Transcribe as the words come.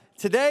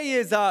Today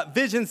is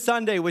Vision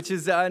Sunday, which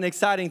is an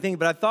exciting thing,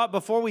 but I thought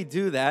before we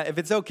do that, if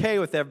it's okay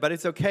with everybody,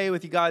 it's okay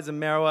with you guys in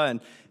Merwa and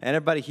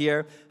everybody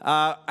here,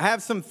 I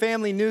have some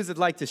family news I'd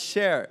like to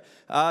share.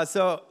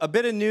 So a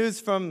bit of news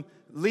from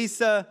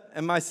Lisa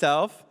and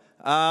myself.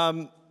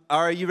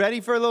 Are you ready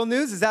for a little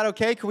news? Is that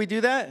okay? Can we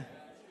do that?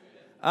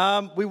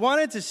 We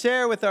wanted to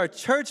share with our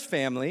church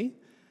family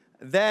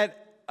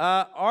that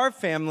our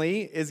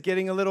family is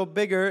getting a little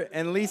bigger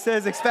and Lisa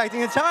is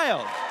expecting a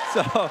child.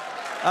 So...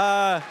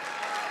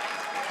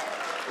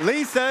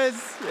 Lisa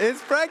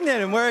is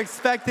pregnant, and we're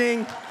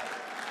expecting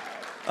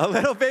a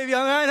little baby.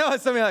 I know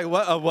some of you are like,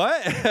 what? A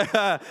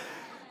what?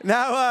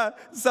 Now,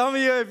 some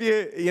of you, if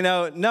you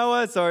know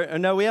us or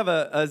know, we have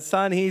a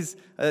son. He's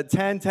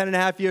 10 and a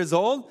half years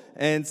old.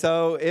 And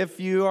so if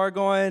you are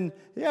going,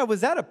 yeah,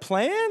 was that a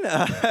plan?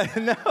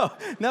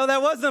 No,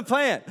 that wasn't a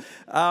plan.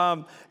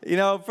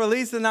 For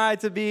Lisa and I,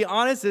 to be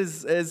honest,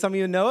 as some of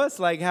you know us,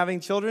 like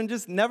having children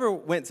just never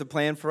went to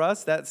plan for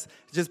us. That's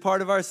just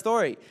part of our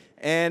story.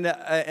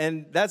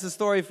 And that's a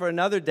story for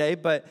another day,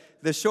 but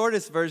the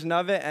shortest version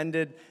of it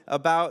ended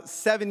about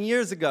 7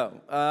 years ago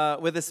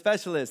with a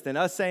specialist and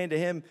us saying to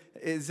him,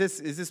 is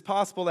this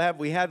possible to have?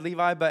 We had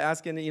Levi, but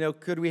asking,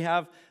 could we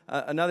have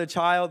another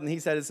child? And he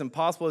said, it's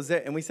impossible.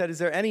 And we said, is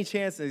there any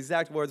chance? The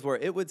exact words were,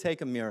 it would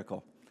take a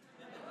miracle.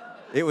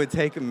 It would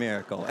take a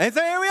miracle. And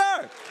so here we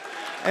are.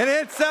 And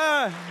it's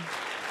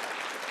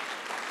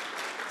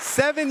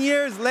 7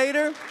 years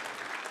later.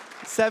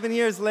 7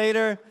 years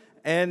later.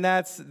 And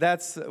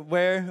that's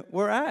where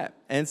we're at.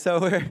 And so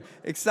we're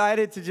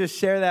excited to just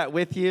share that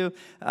with you.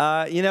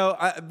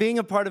 Being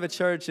a part of a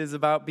church is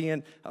about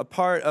being a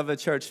part of a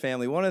church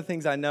family. One of the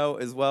things I know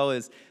as well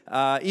is,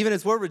 even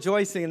as we're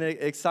rejoicing and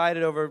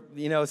excited over,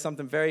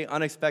 something very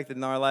unexpected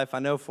in our life, I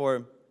know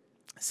for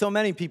so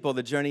many people,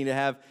 the journey to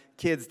have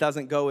kids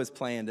doesn't go as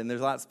planned. And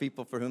there's lots of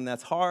people for whom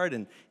that's hard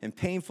and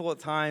painful at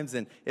times.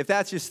 And if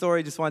that's your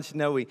story, just want you to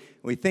know we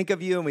think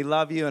of you and we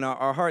love you and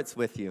our heart's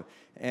with you.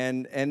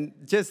 And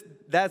just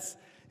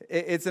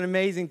it's an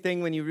amazing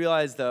thing when you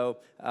realize, though,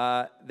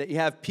 that you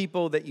have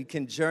people that you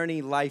can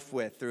journey life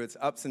with through its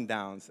ups and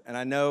downs. And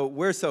I know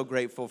we're so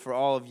grateful for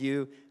all of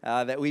you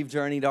that we've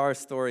journeyed our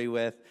story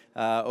with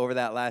over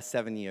that last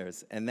 7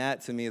 years. And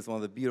that, to me, is one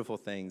of the beautiful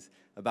things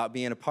about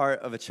being a part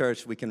of a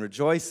church. We can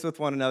rejoice with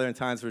one another in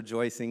times of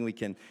rejoicing. We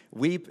can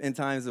weep in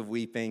times of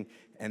weeping.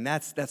 And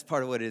that's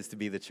part of what it is to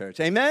be the church.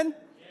 Amen? Yeah.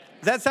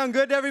 Does that sound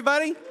good to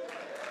everybody?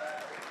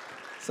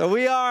 So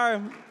we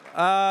are...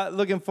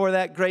 looking for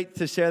that. Great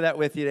to share that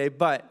with you today.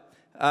 But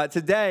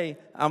today,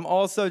 I'm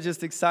also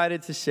just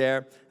excited to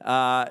share.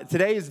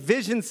 Today is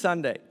Vision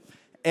Sunday.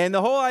 And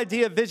the whole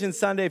idea of Vision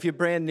Sunday, if you're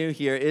brand new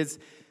here, is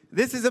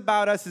this is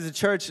about us as a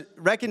church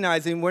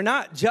recognizing we're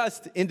not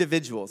just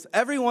individuals.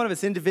 Every one of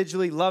us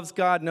individually loves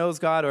God, knows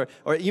God,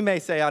 or you may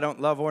say, I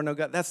don't love or know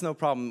God. That's no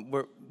problem.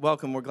 We're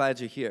welcome. We're glad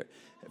you're here.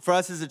 For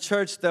us as a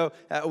church, though,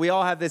 we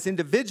all have this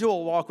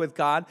individual walk with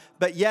God,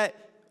 but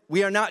yet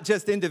we are not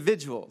just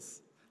individuals.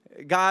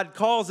 God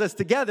calls us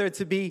together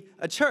to be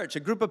a church, a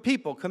group of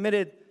people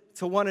committed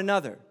to one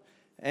another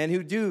and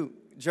who do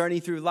journey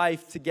through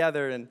life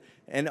together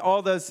and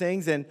all those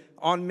things and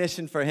on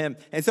mission for Him.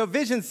 And so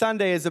Vision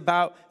Sunday is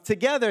about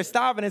together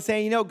stopping and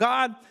saying,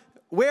 God,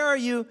 where are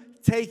you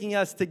taking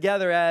us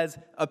together as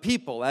a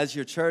people, as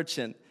your church,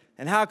 and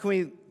how can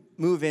we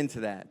move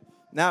into that?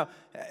 Now,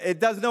 it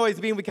doesn't always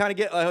mean we kind of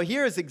get,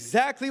 here's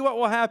exactly what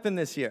will happen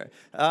this year.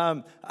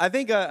 I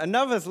think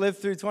enough of us lived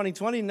through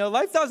 2020.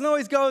 Life doesn't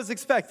always go as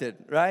expected,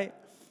 right?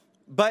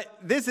 But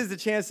this is a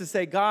chance to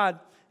say, God,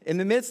 in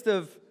the midst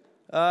of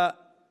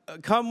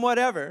come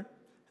whatever,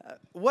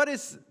 what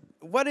is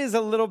a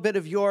little bit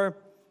of your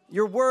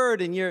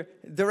word and your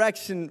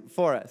direction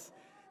for us?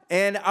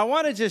 And I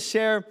want to just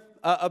share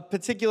a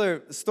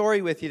particular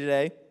story with you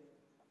today,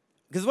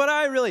 because what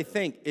I really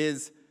think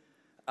is...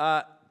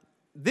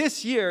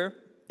 this year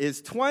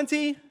is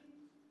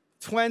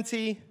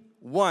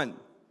 2021.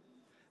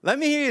 Let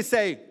me hear you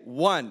say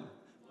one.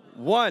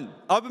 One.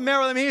 Up in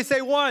Maryland, let me hear you say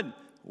one.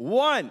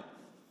 One.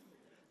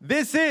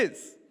 This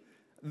is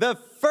the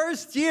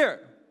first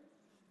year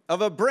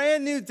of a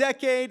brand new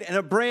decade and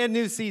a brand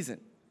new season.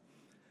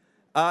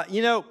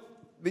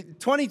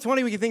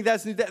 2020, we can think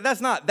that's new.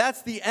 That's not.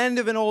 That's the end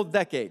of an old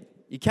decade.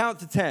 You count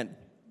to 10.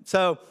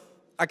 So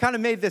I kind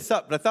of made this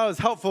up, but I thought it was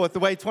helpful with the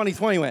way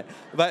 2020 went.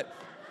 But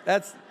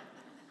that's...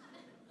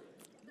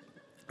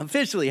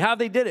 officially, how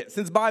they did it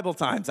since Bible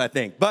times, I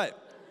think. But,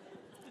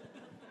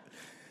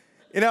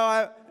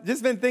 I've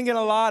just been thinking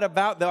a lot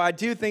about, though, I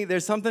do think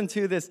there's something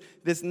to this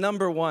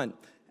number one.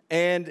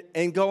 And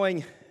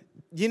going,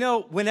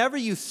 whenever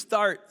you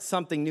start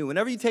something new,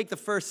 whenever you take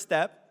the first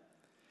step,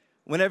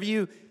 whenever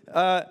you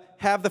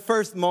have the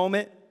first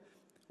moment,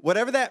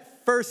 whatever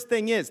that first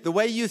thing is, the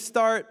way you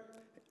start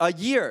a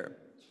year,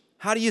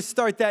 how do you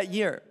start that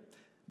year?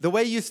 The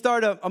way you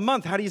start a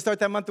month, how do you start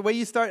that month? The way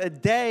you start a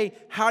day,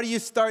 how do you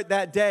start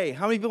that day?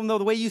 How many people know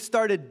the way you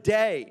start a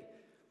day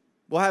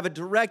will have a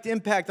direct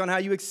impact on how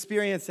you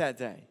experience that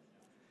day?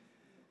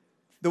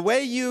 The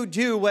way you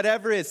do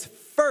whatever is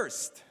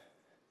first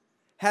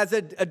has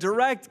a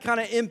direct kind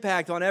of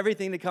impact on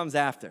everything that comes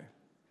after.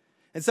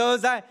 And so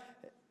as I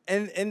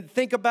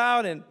think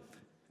about in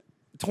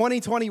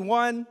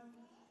 2021,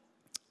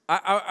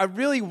 I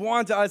really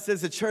want us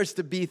as a church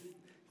to be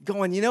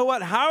going, you know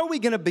what? How are we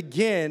going to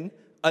begin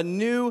a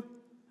new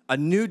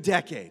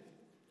decade,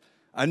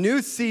 a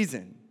new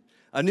season,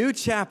 a new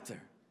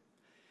chapter?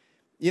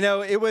 You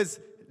know, it was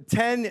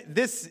 10,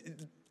 this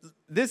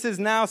is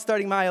now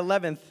starting my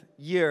 11th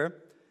year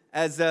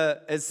as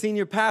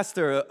senior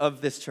pastor of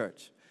this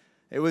church.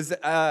 It was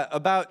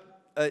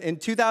in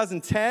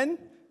 2010,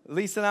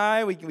 Lisa and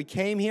I, we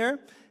came here,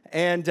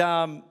 and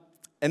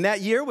that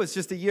year was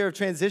just a year of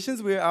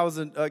transitions. I was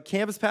a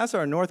campus pastor,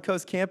 our North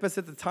Coast campus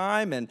at the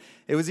time, and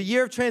it was a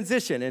year of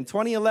transition. And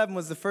 2011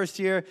 was the first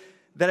year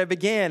that I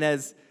began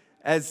as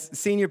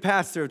senior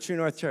pastor of True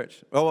North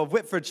Church, of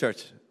Whitford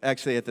Church,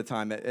 actually, at the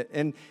time.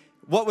 And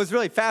what was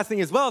really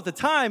fascinating as well at the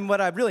time, what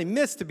I really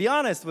missed, to be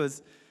honest,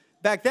 was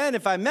back then,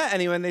 if I met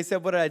anyone, they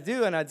said, what did I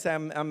do? And I'd say,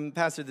 I'm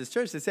pastor of this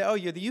church. They'd say, oh,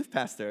 you're the youth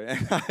pastor.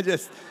 And I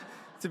just,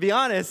 to be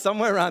honest,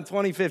 somewhere around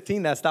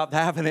 2015, that stopped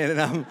happening, and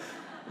I'm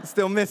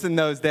still missing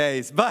those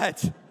days.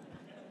 But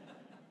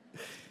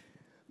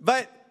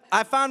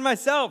I found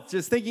myself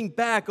just thinking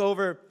back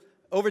over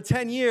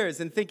 10 years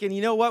and thinking,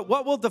 you know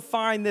what will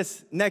define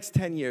this next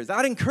 10 years?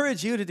 I'd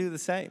encourage you to do the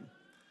same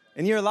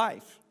in your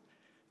life,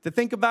 to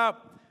think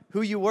about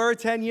who you were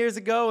 10 years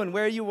ago and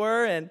where you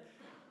were and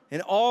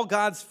all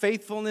God's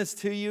faithfulness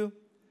to you,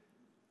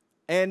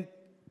 and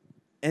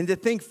to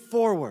think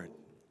forward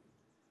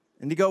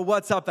and to go,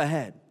 what's up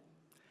ahead?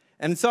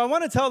 And so I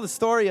want to tell the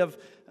story of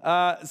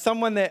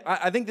someone that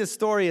I think this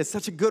story is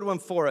such a good one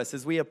for us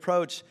as we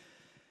approach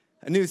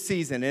a new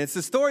season. And it's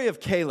the story of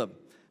Caleb.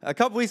 A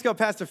couple weeks ago,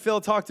 Pastor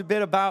Phil talked a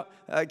bit about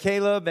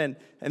Caleb and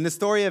the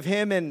story of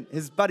him and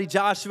his buddy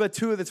Joshua,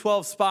 2 of the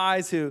 12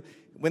 spies who,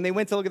 when they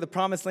went to look at the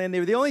promised land, they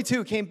were the only 2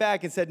 who came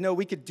back and said, no,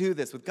 we could do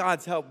this. With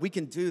God's help, we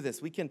can do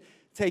this. We can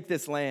take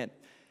this land.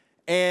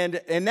 And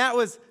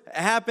that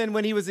happened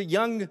when he was a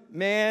young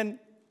man,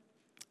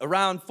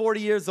 around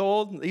 40 years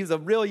old. He was a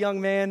real young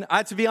man.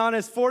 To be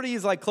honest, 40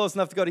 is like close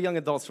enough to go to young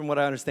adults from what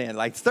I understand.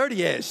 Like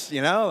 30-ish,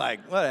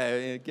 like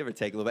whatever, give or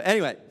take a little bit.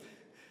 Anyway,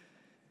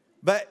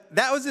 but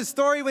that was his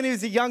story when he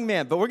was a young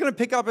man. But we're going to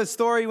pick up his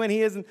story when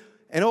he is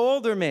an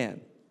older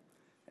man.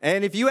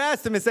 And if you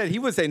asked him and said, he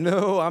would say,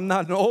 no, I'm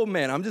not an old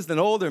man. I'm just an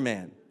older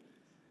man.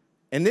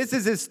 And this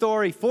is his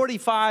story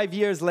 45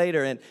 years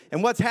later.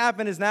 And what's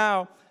happened is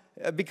now,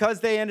 because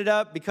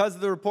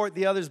of the report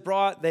the others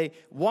brought, they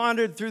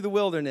wandered through the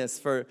wilderness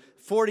for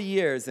 40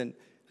 years.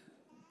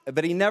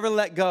 But he never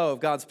let go of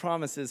God's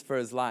promises for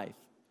his life.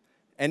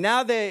 And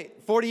now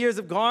 40 years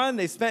have gone.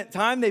 They spent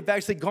time. They've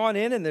actually gone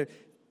in, and there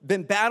have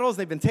been battles.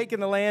 They've been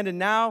taking the land. And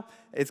now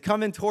it's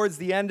coming towards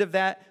the end of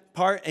that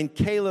part, and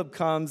Caleb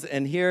comes,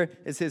 and here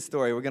is his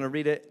story. We're going to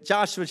read it.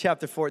 Joshua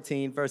chapter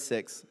 14, verse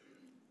 6.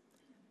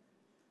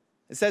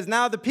 It says,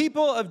 now the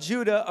people of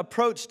Judah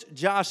approached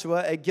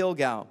Joshua at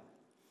Gilgal,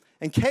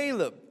 and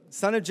Caleb,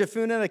 son of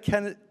Jephunneh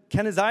the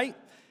Kenizzite,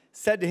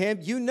 said to him,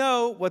 you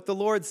know what the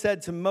Lord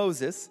said to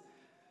Moses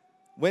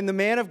when the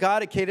man of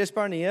God at Kadesh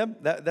Barnea,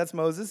 that's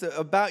Moses,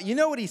 you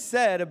know what he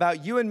said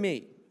about you and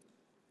me.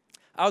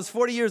 I was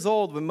 40 years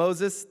old when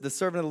Moses, the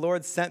servant of the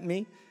Lord, sent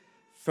me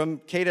from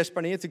Kadesh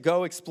Barnea to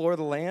go explore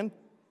the land.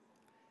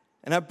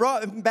 And I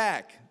brought him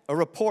back a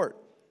report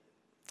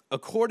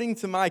according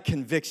to my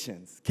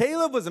convictions.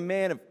 Caleb was a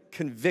man of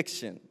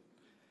conviction.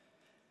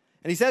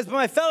 And he says, but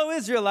my fellow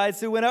Israelites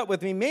who went up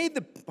with me made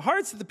the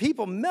hearts of the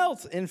people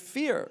melt in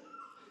fear.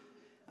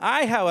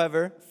 I,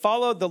 however,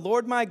 followed the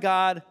Lord my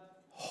God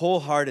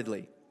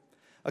wholeheartedly.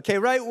 Okay,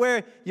 right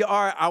where you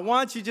are, I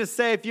want you to just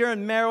say, if you're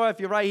in Merriwa, if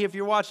you're right here, if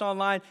you're watching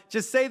online,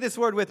 just say this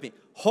word with me,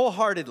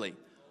 wholeheartedly,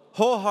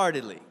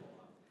 wholeheartedly.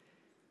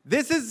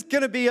 This is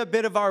going to be a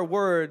bit of our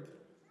word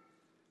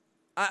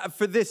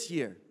for this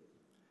year.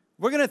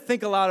 We're going to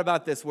think a lot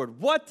about this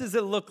word. What does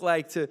it look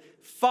like to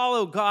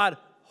follow God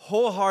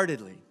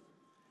wholeheartedly?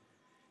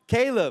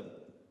 Caleb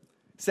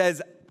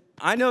says,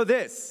 I know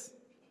this.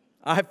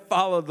 I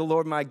followed the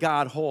Lord my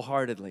God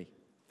wholeheartedly.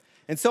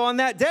 And so on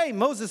that day,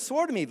 Moses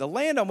swore to me, the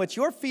land on which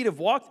your feet have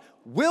walked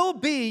will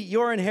be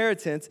your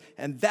inheritance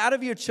and that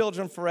of your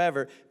children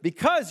forever,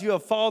 because you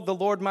have followed the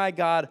Lord my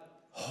God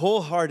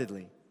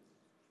wholeheartedly.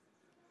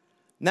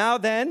 Now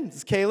then,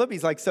 it's Caleb,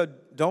 he's like, so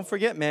don't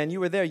forget, man, you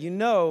were there. You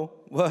know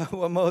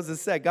what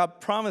Moses said. God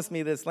promised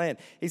me this land.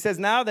 He says,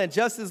 now then,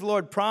 just as the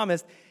Lord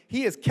promised,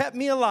 he has kept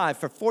me alive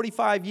for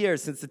 45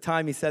 years since the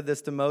time he said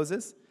this to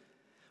Moses,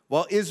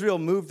 while Israel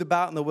moved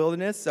about in the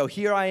wilderness. So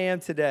here I am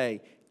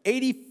today,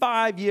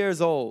 85 years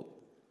old.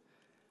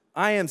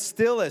 I am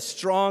still as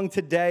strong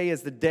today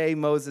as the day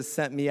Moses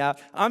sent me out.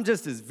 I'm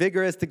just as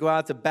vigorous to go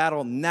out to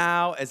battle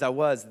now as I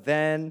was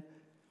then.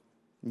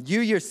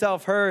 You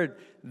yourself heard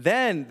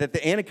then that the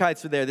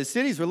Anakites were there. The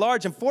cities were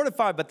large and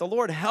fortified, but the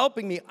Lord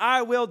helping me,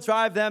 I will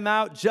drive them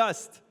out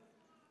just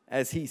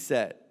as he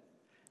said.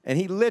 And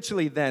he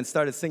literally then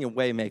started singing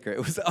Waymaker. It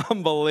was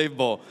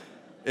unbelievable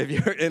if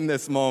you're in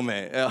this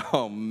moment.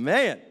 Oh,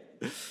 man.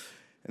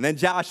 And And then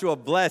Joshua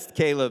blessed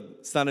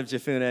Caleb, son of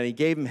Jephunneh, and he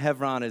gave him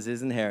Hebron as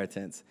his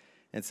inheritance.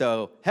 And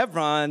so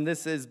Hebron,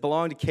 this has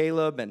belonged to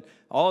Caleb and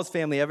all his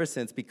family ever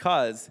since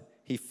because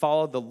he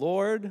followed the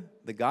Lord,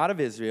 the God of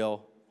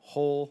Israel,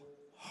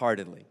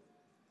 wholeheartedly.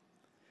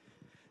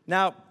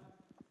 Now,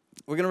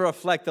 we're going to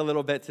reflect a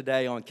little bit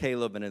today on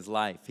Caleb and his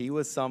life. He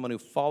was someone who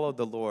followed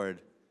the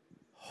Lord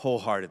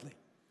wholeheartedly.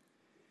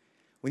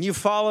 When you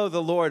follow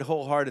the Lord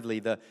wholeheartedly,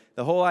 the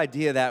whole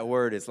idea of that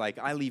word is like,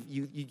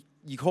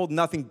 you hold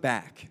nothing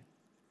back.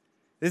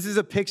 This is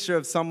a picture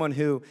of someone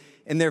who,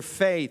 in their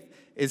faith,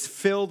 is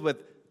filled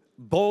with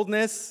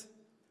boldness,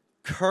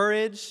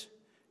 courage,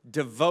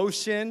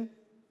 devotion,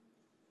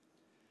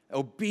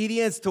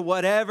 obedience to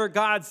whatever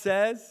God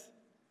says.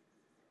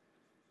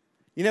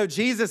 You know,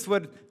 Jesus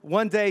would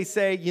one day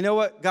say, you know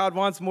what God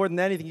wants more than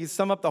anything? You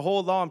sum up the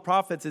whole law and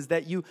prophets is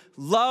that you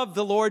love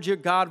the Lord your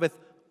God with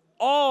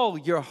all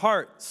your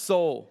heart,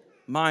 soul,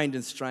 mind,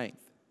 and strength.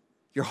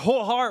 Your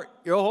whole heart,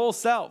 your whole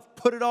self.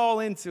 Put it all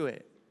into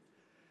it.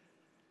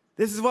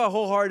 This is what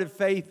wholehearted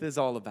faith is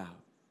all about.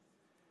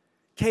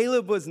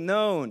 Caleb was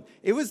known.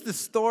 It was the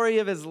story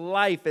of his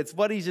life. It's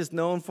what he's just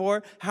known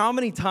for. How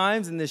many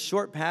times in this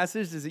short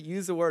passage does it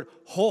use the word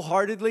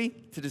wholeheartedly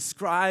to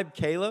describe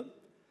Caleb?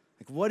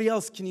 Like, what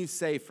else can you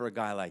say for a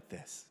guy like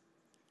this?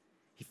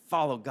 He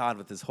followed God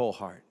with his whole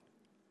heart.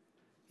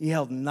 He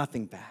held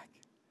nothing back.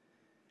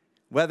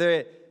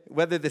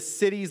 Whether the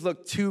cities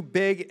looked too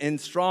big and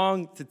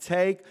strong to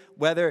take,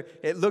 whether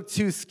it looked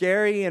too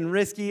scary and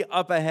risky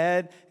up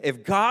ahead,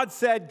 if God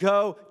said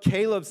go,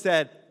 Caleb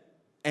said,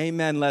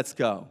 amen, let's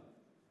go.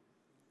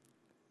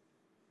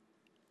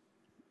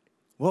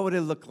 What would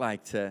it look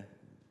like to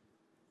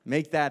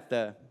make that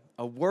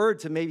a word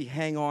to maybe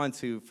hang on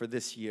to for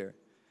this year?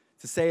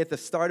 To say at the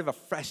start of a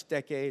fresh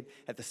decade,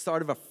 at the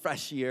start of a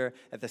fresh year,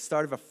 at the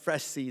start of a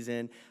fresh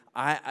season,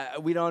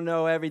 we don't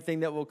know everything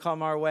that will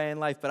come our way in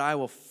life, but I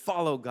will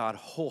follow God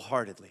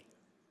wholeheartedly.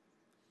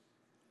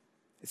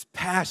 It's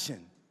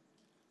passion.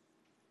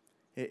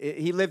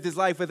 He lived his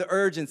life with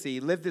urgency. He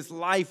lived his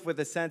life with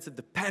a sense of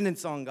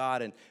dependence on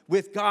God. And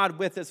with God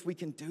with us, we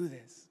can do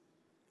this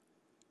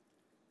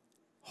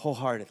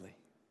wholeheartedly.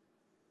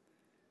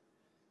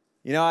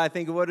 You know, I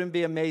think it wouldn't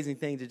be an amazing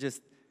thing to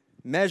just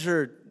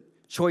measure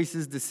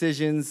choices,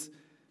 decisions,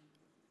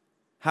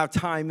 how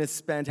time is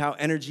spent, how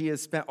energy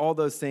is spent, all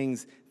those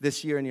things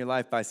this year in your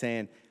life by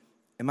saying,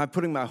 am I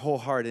putting my whole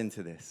heart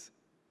into this?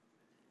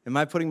 Am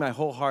I putting my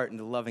whole heart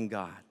into loving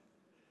God?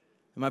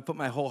 Am I putting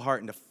my whole heart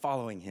into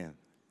following him,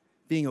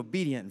 being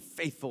obedient and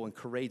faithful and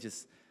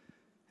courageous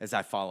as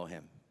I follow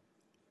him?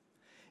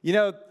 You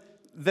know,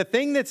 the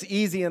thing that's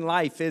easy in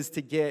life is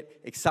to get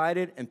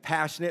excited and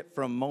passionate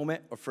for a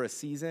moment or for a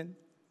season.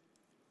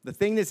 The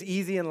thing that's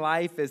easy in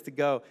life is to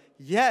go,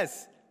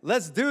 yes,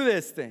 let's do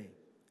this thing.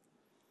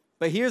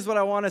 But here's what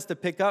I want us to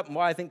pick up and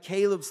why I think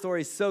Caleb's story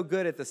is so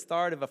good at the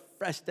start of a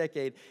fresh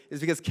decade is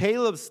because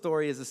Caleb's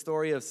story is a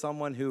story of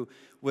someone who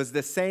was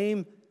the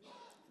same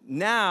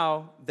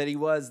now that he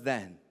was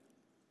then.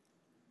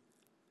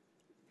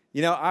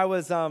 You know, I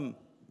was, at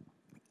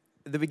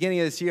the beginning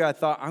of this year, I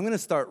thought, I'm going to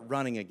start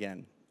running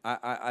again.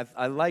 I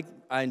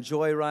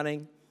enjoy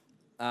running.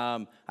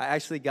 I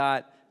actually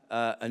got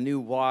a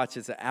new watch.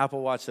 It's an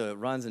Apple Watch, so it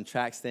runs and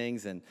tracks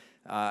things.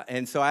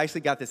 And so I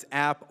actually got this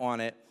app on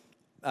it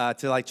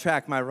to like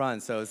track my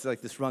runs. So it's like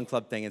this run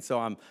club thing. And so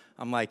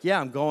I'm like, yeah,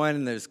 I'm going,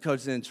 and there's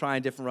coaches and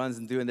trying different runs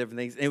and doing different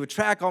things. And it would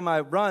track all my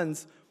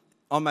runs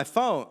on my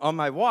phone, on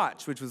my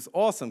watch, which was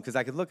awesome because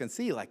I could look and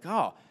see like,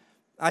 oh,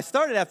 I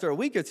started after a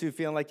week or two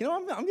feeling like, you know,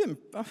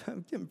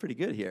 I'm getting pretty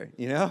good here,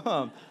 you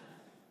know,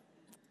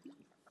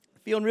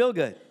 feeling real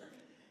good.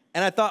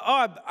 And I thought,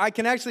 oh, I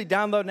can actually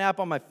download an app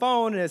on my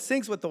phone, and it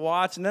syncs with the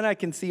watch, and then I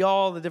can see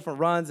all the different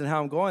runs and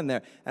how I'm going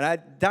there. And I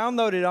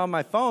downloaded it on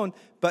my phone,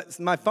 but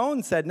my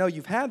phone said, no,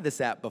 you've had this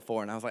app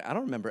before. And I was like, I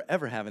don't remember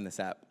ever having this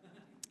app.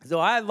 So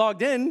I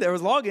logged in. There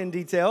was login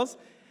details.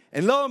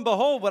 And lo and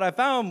behold, what I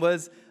found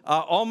was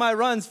all my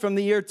runs from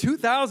the year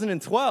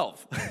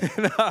 2012.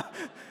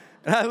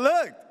 And I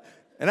looked,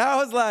 and I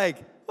was like,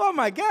 oh,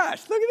 my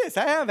gosh, look at this.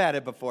 I have had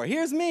it before.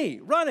 Here's me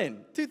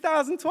running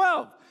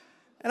 2012.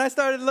 And I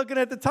started looking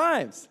at the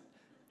times.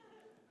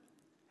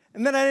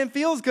 And then I didn't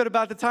feel as good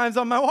about the times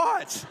on my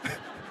watch.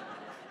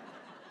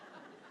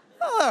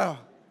 Oh,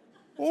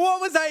 what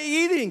was I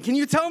eating? Can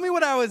you tell me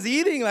what I was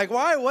eating? Like,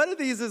 why? What are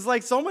these? Is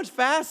like so much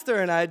faster.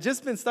 And I had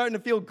just been starting to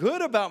feel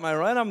good about my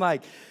run. I'm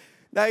like,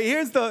 now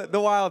here's the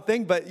wild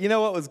thing. But you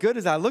know what was good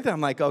is I looked at it,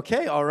 I'm like,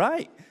 okay, all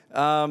right.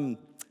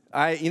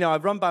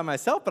 I've run by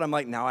myself, but I'm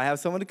like, now I have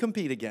someone to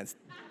compete against.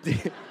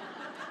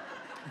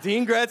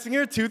 Dean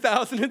Gretzinger,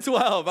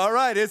 2012. All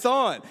right, it's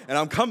on. And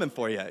I'm coming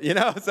for you, you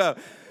know? So,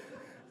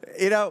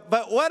 you know,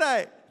 but what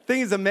I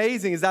think is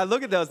amazing is I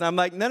look at those and I'm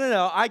like,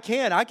 no, I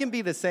can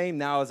be the same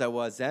now as I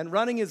was then.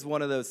 Running is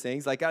one of those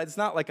things. Like, it's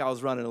not like I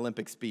was running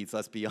Olympic speeds,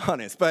 let's be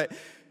honest. But,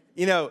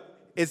 you know,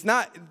 it's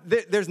not,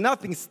 there's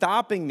nothing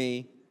stopping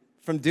me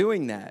from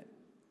doing that.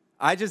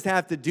 I just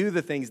have to do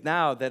the things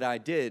now that I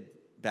did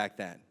back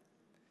then.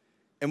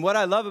 And what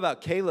I love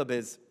about Caleb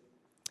is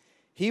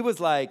he was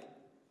like,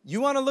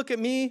 You want to look at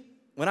me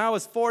when I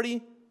was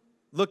 40?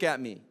 Look at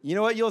me. You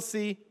know what you'll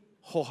see?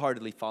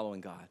 Wholeheartedly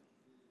following God.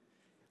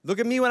 Look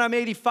at me when I'm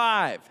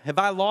 85. Have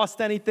I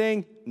lost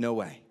anything? No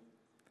way.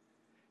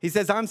 He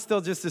says, I'm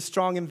still just as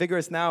strong and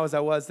vigorous now as I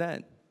was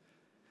then.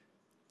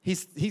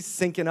 He's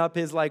syncing up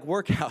his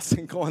workouts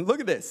and going,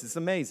 look at this. It's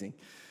amazing.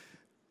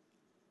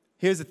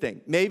 Here's the thing.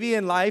 Maybe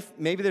in life,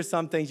 maybe there's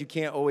some things you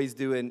can't always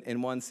do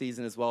in one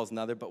season as well as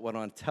another, but what I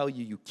want to tell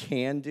you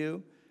can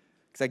do,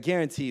 because I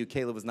guarantee you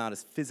Caleb was not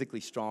as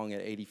physically strong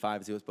at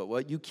 85 as he was, but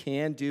what you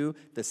can do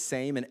the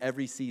same in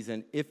every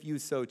season, if you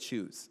so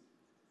choose,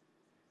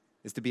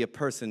 is to be a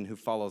person who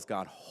follows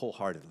God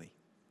wholeheartedly.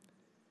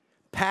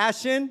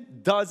 Passion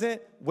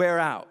doesn't wear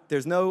out.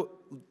 There's no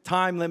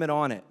time limit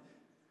on it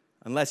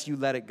unless you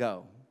let it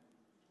go.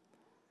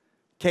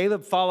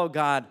 Caleb followed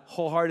God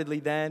wholeheartedly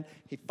then.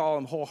 He followed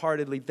him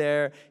wholeheartedly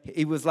there.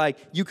 He was like,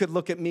 you can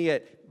look at me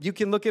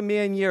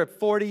in year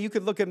 40. You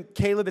could look at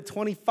Caleb at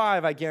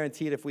 25, I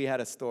guarantee it, if we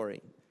had a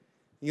story.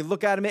 You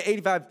look at him at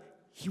 85,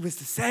 he was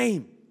the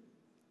same.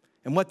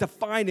 And what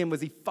defined him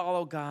was he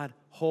followed God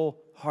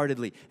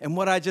wholeheartedly. And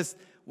what I just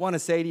want to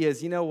say to you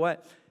is, you know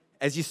what?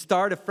 As you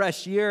start a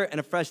fresh year and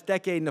a fresh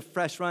decade and a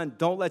fresh run,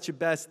 don't let your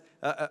best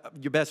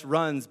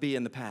runs be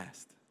in the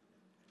past.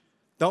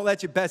 Don't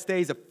let your best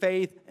days of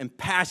faith and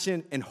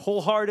passion and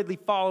wholeheartedly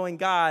following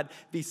God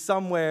be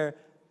somewhere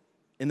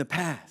in the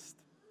past.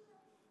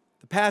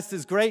 The past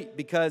is great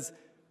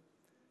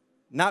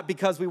not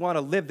because we want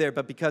to live there,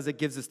 but because it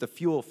gives us the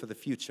fuel for the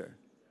future.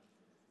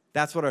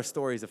 That's what our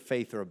stories of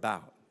faith are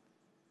about.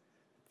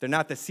 They're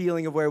not the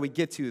ceiling of where we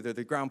get to. They're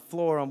the ground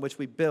floor on which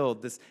we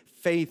build. This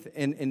faith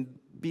in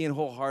being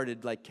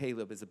wholehearted like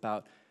Caleb is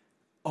about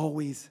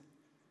always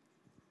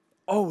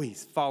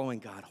following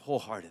God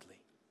wholeheartedly.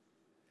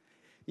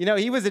 You know,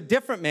 he was a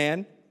different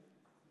man.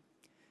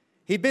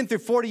 He'd been through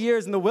 40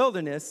 years in the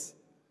wilderness.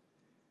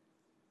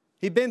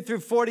 He'd been through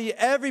 40.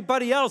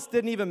 Everybody else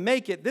didn't even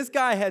make it. This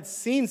guy had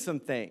seen some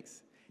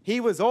things. He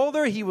was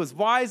older. He was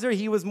wiser.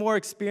 He was more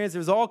experienced.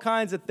 There's all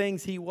kinds of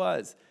things he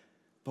was.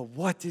 But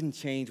what didn't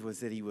change was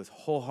that he was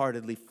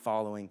wholeheartedly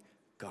following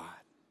God.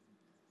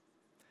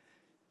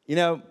 You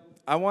know,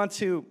 I want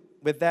to,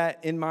 with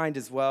that in mind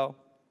as well,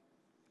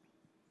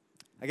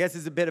 I guess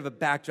it's a bit of a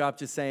backdrop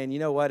just saying, you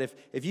know what,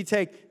 if you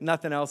take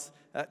nothing else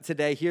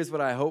today, here's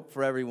what I hope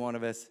for every one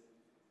of us.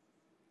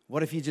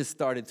 What if you just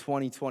started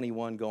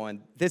 2021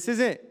 going, this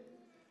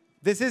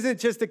isn't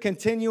just a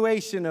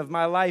continuation of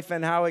my life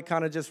and how it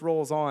kind of just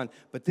rolls on,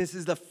 but this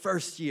is the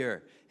first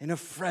year in a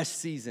fresh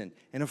season,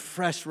 in a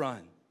fresh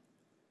run.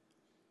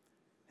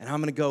 And I'm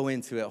going to go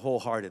into it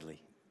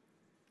wholeheartedly,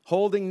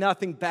 holding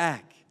nothing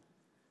back.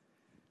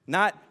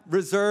 Not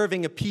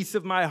reserving a piece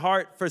of my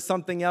heart for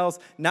something else,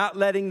 not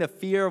letting the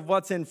fear of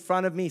what's in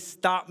front of me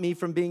stop me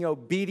from being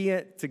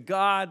obedient to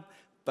God,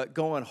 but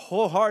going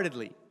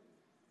wholeheartedly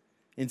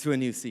into a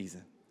new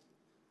season.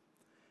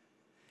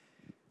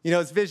 You know,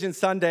 it's Vision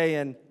Sunday,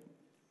 and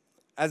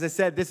as I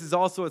said, this is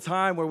also a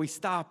time where we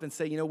stop and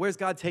say, you know, where's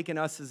God taking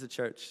us as a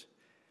church?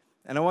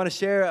 And I want to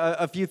share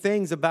a few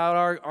things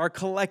about our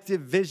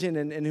collective vision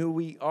and who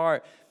we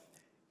are.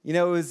 You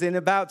know, it was in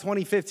about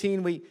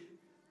 2015,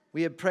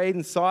 we had prayed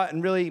and sought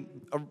and really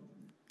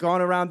gone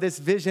around this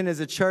vision as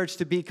a church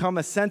to become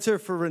a center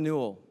for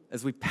renewal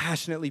as we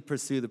passionately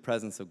pursue the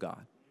presence of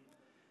God.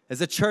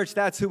 As a church,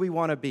 that's who we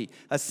want to be,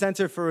 a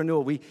center for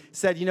renewal. We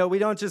said, you know, we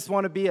don't just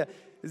want to be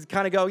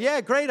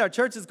yeah, great, our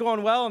church is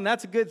going well, and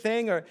that's a good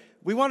thing. Or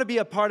we want to be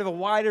a part of a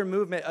wider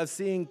movement of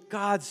seeing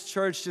God's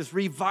church just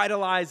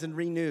revitalized and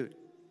renewed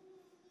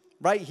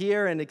right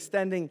here and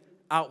extending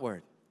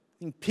outward.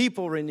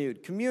 People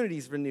renewed,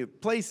 communities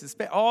renewed, places,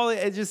 all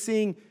just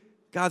seeing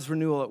God's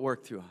renewal at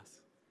work through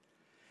us.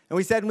 And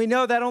we said, we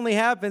know that only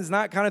happens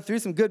not kind of through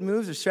some good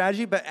moves or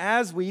strategy, but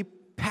as we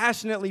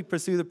passionately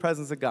pursue the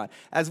presence of God.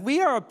 As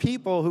we are a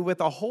people who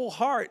with a whole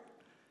heart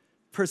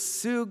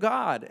pursue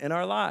God in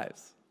our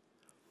lives.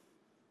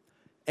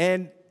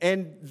 And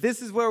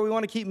this is where we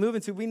want to keep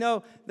moving to. We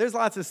know there's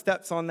lots of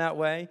steps on that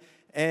way.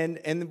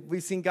 And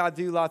we've seen God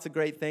do lots of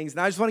great things.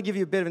 And I just want to give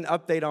you a bit of an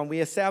update on,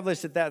 we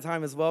established at that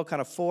time as well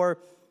kind of 4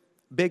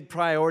 big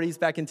priorities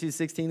back in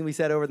 2016. We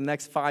said over the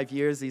next 5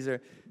 years, these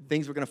are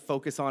things we're going to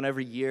focus on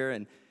every year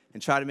and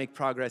try to make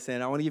progress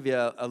in. I want to give you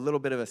a little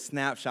bit of a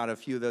snapshot of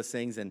a few of those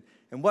things and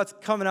what's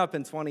coming up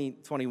in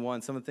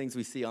 2021, some of the things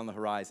we see on the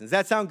horizon. Does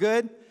that sound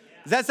good?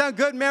 Yeah. Does that sound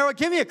good, Merrill?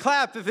 Give me a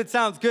clap if it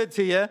sounds good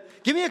to you.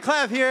 Give me a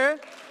clap here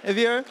if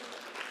you're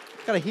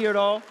got to hear it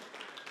all.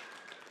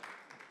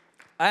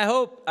 I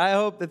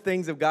hope the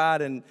things of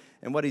God and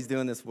what he's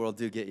doing in this world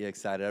do get you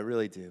excited. I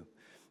really do.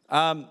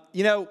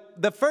 You know,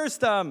 the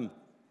first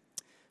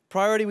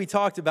priority we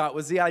talked about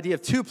was the idea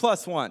of 2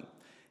 plus 1.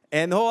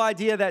 And the whole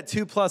idea that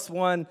 2 plus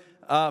 1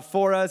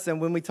 for us,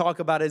 and when we talk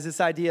about it, is this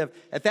idea of,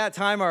 at that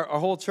time, our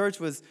whole church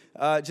was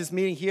just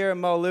meeting here in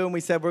Molu, and we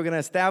said we're going to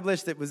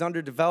establish that was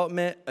under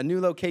development, a new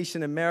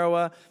location in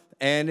Marawa.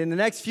 And in the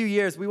next few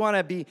years, we want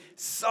to be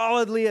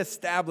solidly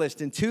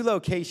established in 2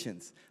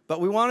 locations but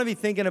we want to be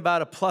thinking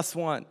about a plus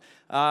one.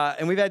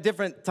 And we've had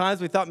different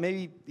times we thought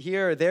maybe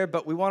here or there,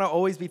 but we want to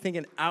always be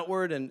thinking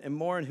outward and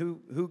more in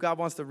who God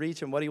wants to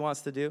reach and what he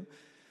wants to do.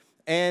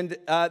 And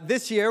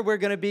this year, we're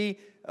going to be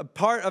a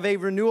part of a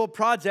renewal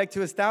project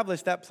to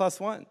establish that plus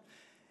one.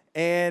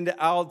 And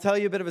I'll tell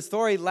you a bit of a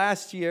story.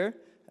 Last year,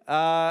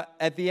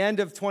 at the end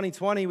of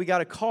 2020, we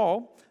got a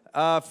call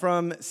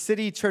from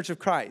City Church of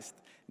Christ.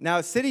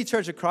 Now, City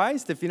Church of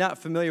Christ, if you're not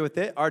familiar with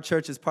it, our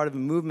church is part of a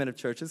movement of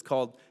churches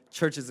called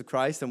Churches of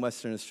Christ in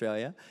Western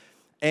Australia.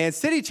 And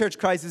City Church of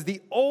Christ is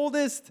the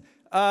oldest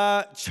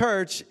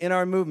church in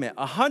our movement,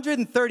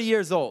 130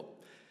 years old.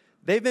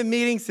 They've been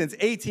meeting since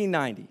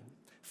 1890.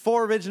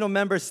 4 original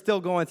members still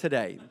going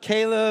today.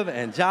 Caleb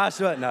and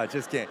Joshua. No,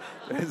 just kidding.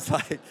 It's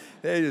like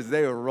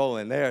they were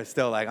rolling. They're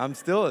still like, I'm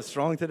still as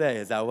strong today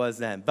as I was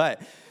then.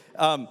 But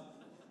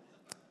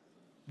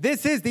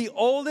this is the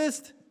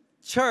oldest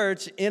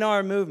church in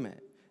our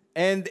movement.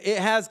 And it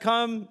has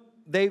come,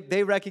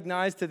 they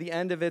recognized, to the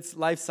end of its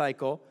life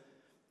cycle.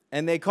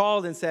 And they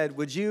called and said,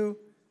 would you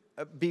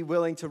be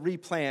willing to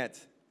replant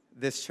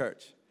this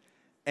church?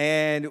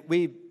 And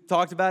we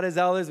talked about it as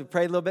elders. We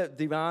prayed a little bit.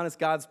 To be honest,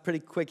 God's pretty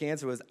quick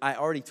answer was, I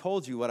already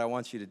told you what I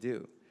want you to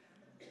do,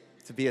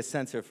 to be a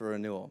center for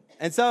renewal.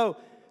 And so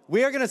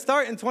we are going to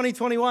start in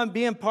 2021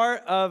 being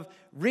part of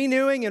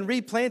renewing and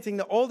replanting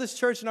the oldest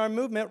church in our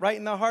movement right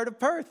in the heart of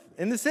Perth,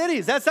 in the city.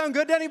 Does that sound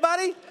good to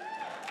anybody?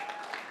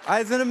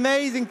 It's an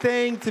amazing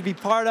thing to be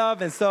part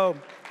of. And so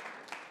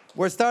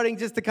we're starting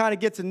just to kind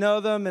of get to know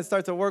them and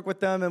start to work with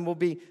them, and we'll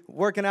be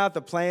working out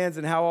the plans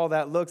and how all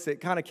that looks.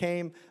 It kind of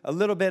came a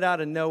little bit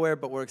out of nowhere,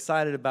 but we're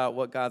excited about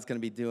what God's going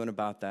to be doing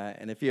about that.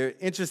 And if you're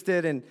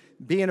interested in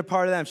being a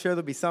part of that, I'm sure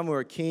there'll be some who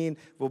are keen.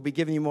 We'll be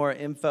giving you more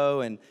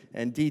info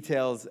and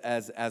details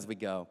as we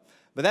go.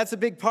 But that's a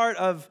big part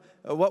of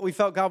what we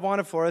felt God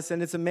wanted for us,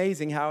 and it's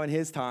amazing how in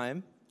his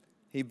time,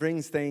 he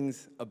brings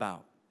things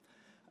about.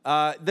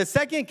 The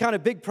second kind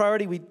of big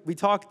priority we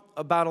talk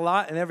about a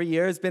lot and every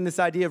year has been this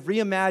idea of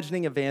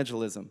reimagining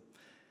evangelism.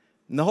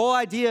 And the whole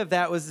idea of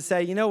that was to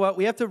say, you know what,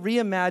 we have to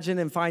reimagine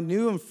and find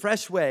new and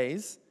fresh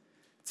ways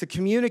to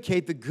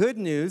communicate the good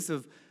news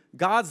of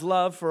God's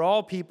love for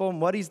all people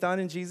and what he's done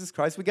in Jesus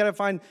Christ. We got to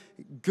find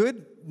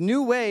good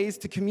new ways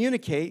to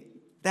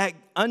communicate that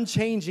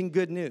unchanging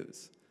good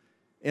news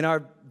in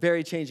our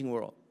very changing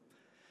world.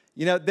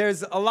 You know,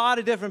 there's a lot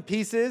of different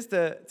pieces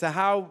to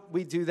how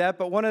we do that,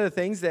 but one of the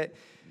things that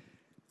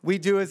we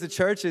do as a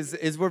church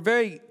is we're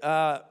very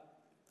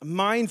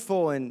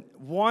mindful and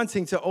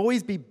wanting to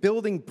always be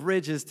building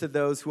bridges to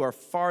those who are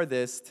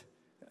farthest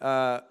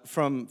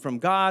from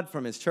God,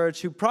 from his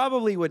church, who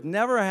probably would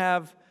never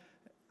have,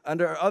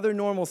 under other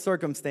normal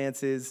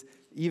circumstances,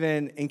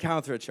 even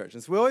encounter a church.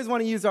 And so we always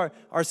want to use our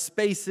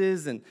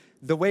spaces and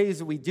the ways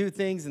that we do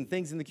things and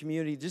things in the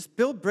community, just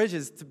build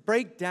bridges to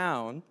break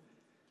down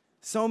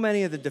so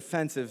many of the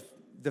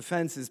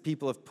defenses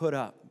people have put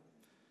up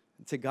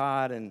to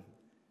God and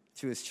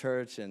to his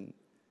church.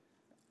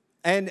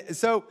 And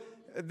so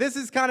this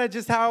is kind of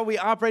just how we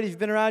operate. If you've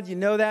been around, you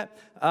know that.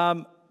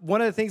 One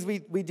of the things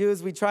we do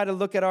is we try to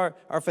look at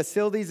our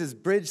facilities as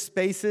bridge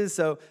spaces.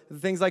 So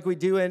things like we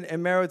do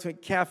in Merrill between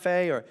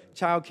cafe or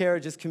childcare, or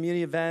just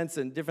community events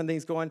and different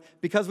things going,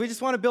 because we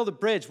just want to build a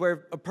bridge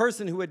where a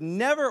person who would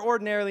never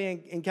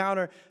ordinarily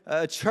encounter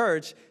a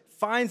church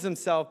finds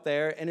himself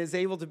there and is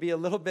able to be a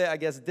little bit, I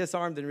guess,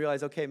 disarmed and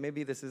realize, okay,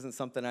 maybe this isn't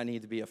something I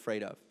need to be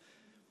afraid of.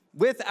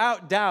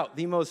 Without doubt,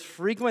 the most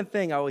frequent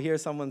thing I will hear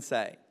someone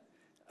say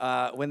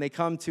when they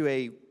come to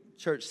a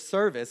church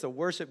service, a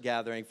worship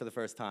gathering for the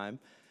first time,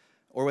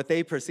 or what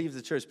they perceive as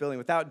a church building,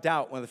 without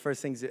doubt, one of the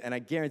first things, and I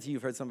guarantee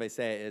you've heard somebody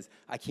say it, is,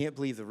 I can't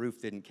believe the roof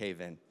didn't cave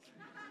in.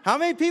 How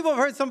many people have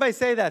heard somebody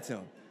say that to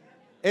them?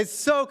 It's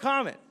so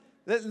common.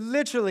 That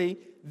literally,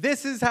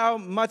 this is how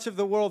much of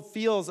the world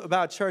feels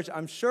about church.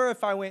 I'm sure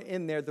if I went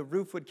in there, the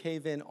roof would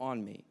cave in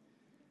on me.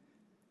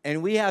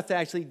 And we have to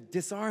actually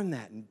disarm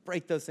that and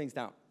break those things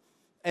down.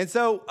 And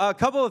so a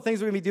couple of things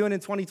we're going to be doing in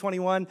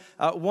 2021.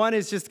 One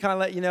is just to kind of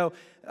let you know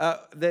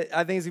that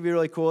I think is going to be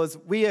really cool. Is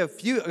we a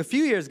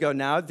few years ago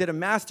now did a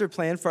master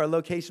plan for our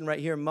location right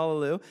here in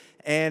Mullaloo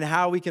and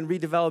how we can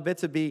redevelop it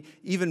to be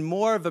even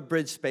more of a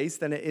bridge space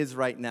than it is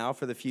right now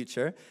for the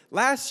future.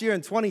 Last year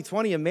in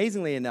 2020,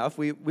 amazingly enough,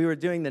 we were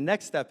doing the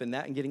next step in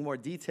that and getting more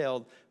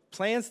detailed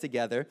plans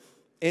together.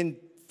 In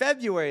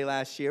February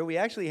last year, we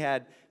actually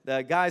had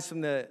the guys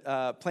from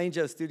the Plain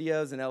Joe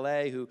Studios in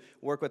LA who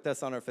work with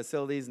us on our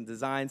facilities and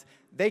designs.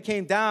 They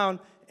came down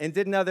and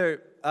did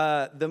another,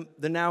 the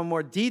now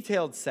more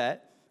detailed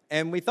set.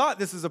 And we thought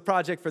this was a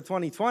project for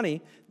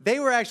 2020.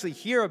 They were actually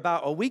here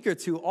about a week or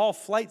two, all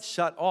flights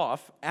shut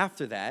off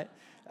after that.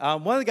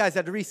 One of the guys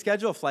had to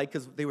reschedule a flight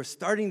because they were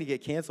starting to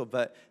get canceled,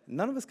 but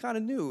none of us kind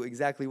of knew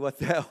exactly what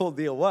that whole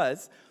deal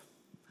was.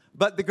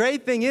 But the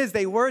great thing is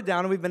they were down,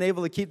 and we've been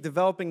able to keep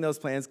developing those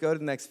plans, go to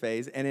the next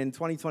phase. And in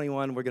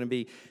 2021, we're going to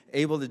be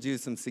able to do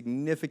some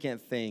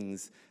significant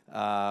things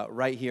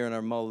right here in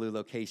our Mullaloo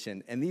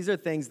location. And these are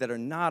things that are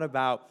not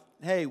about,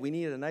 hey, we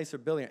need a nicer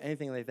building or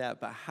anything like that,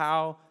 but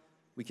how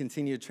we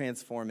continue to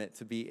transform it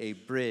to be a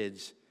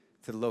bridge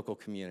to the local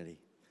community,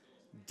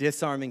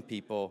 disarming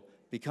people,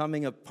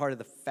 becoming a part of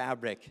the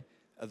fabric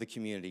of the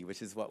community,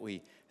 which is what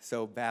we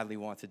so badly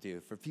want to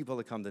do, for people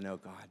to come to know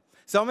God.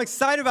 So I'm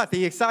excited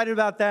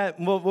about that.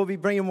 We'll be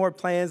bringing more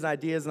plans and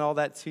ideas and all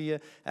that to you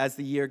as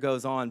the year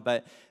goes on.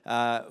 But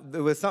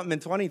there was something in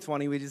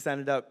 2020 we just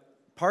ended up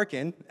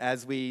parking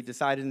as we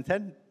decided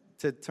instead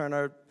to turn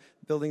our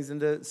buildings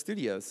into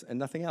studios and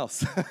nothing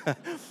else.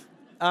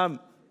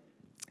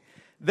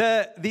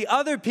 The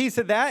other piece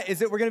of that is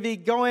that we're going to be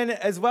going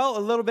as well a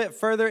little bit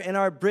further in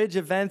our bridge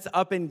events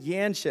up in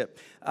Yanchep.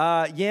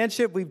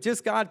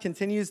 Yanchep, God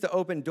continues to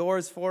open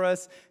doors for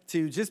us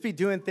to just be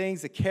doing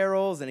things, the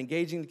carols and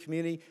engaging the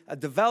community. A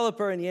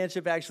developer in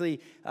Yanchep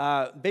actually,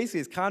 basically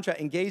his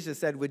contract engaged us,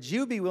 said, would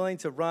you be willing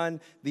to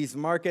run these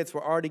markets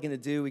we're already going to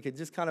do? We could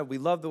just we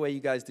love the way you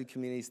guys do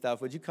community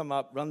stuff. Would you come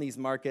up, run these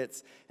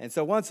markets? And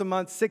so once a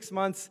month, 6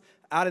 months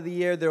out of the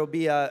year, there will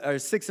be, or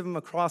 6 of them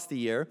across the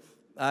year,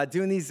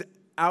 doing these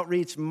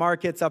outreach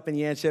markets up in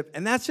Yanchep.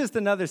 And that's just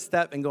another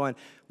step in going,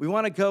 we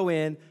want to go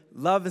in,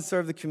 love and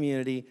serve the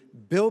community,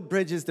 build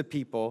bridges to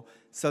people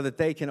so that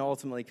they can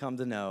ultimately come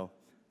to know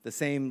the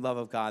same love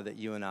of God that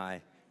you and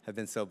I have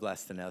been so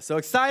blessed to know. So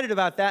excited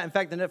about that. In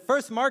fact, the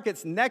first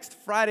market's next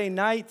Friday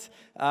night.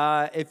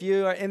 If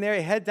you are in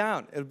there, head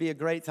down. It'll be a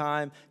great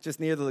time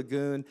just near the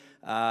lagoon.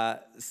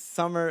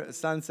 Summer,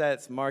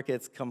 sunsets,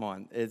 markets, come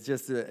on. It's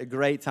just a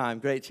great time,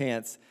 great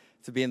chance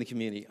to be in the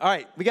community. All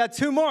right, we got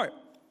 2 more.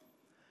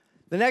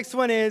 The next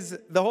one is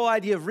the whole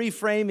idea of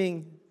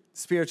reframing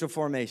spiritual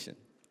formation.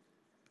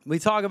 We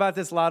talk about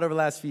this a lot over the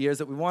last few years,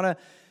 that we want to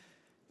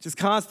just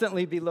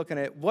constantly be looking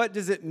at what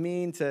does it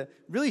mean to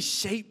really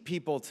shape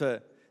people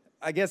to,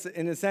 I guess,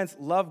 in a sense,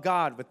 love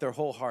God with their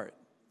whole heart.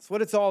 It's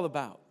what it's all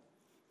about.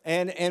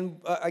 And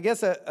I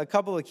guess a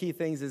couple of key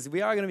things is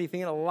we are going to be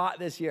thinking a lot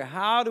this year,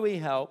 how do we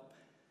help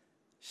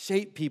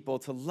shape people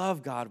to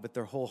love God with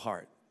their whole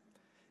heart?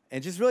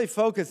 And just really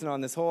focusing on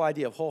this whole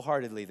idea of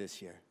wholeheartedly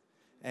this year.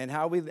 And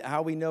how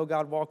we know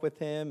God, walk with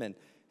him, and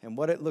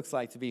what it looks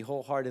like to be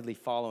wholeheartedly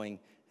following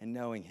and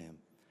knowing him.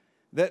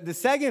 The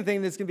second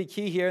thing that's going to be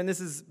key here, and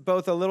this is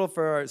both a little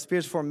for our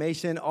spiritual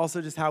formation,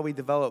 also just how we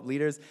develop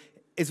leaders,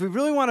 is we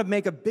really want to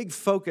make a big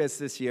focus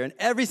this year. And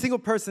every single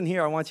person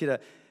here, I want you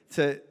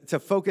to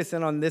focus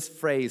in on this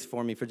phrase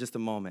for me for just a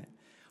moment.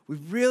 We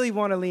really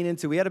want to lean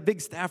into, we had a big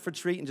staff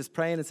retreat and just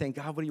praying and saying,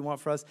 God, what do you want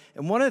for us?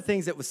 And one of the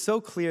things that was so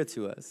clear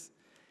to us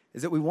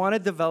is that we want to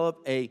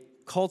develop a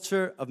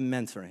culture of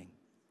mentoring.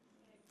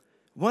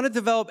 We want to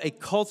develop a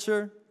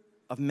culture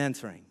of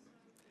mentoring.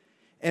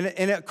 And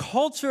a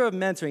culture of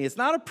mentoring, it's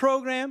not a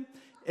program,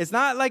 it's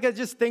not like a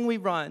just thing we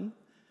run,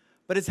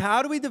 but it's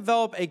how do we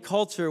develop a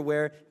culture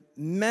where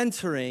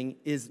mentoring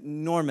is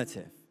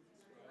normative.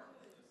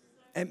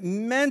 And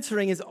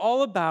mentoring is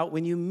all about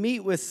when you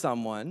meet with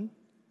someone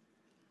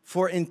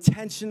for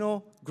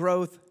intentional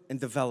growth and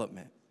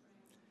development.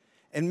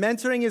 And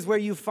mentoring is where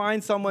you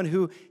find someone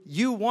who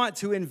you want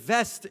to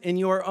invest in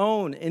your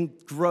own in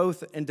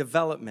growth and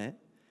development.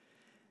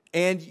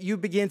 And you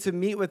begin to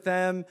meet with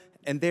them,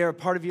 and they're a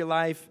part of your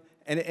life.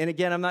 And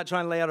again, I'm not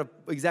trying to lay out an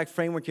exact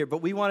framework here,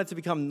 but we want it to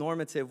become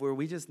normative, where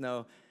we just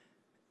know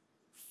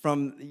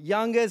from the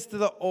youngest to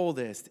the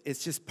oldest,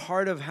 it's just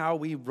part of how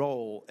we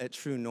roll at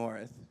True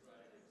North,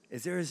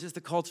 is there is just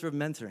a culture of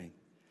mentoring.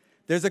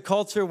 There's a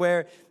culture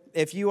where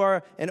if you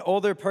are an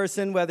older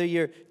person, whether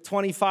you're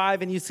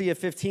 25 and you see a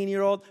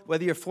 15-year-old,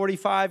 whether you're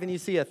 45 and you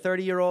see a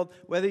 30-year-old,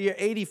 whether you're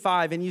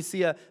 85 and you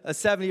see a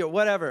 70-year-old,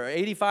 whatever, or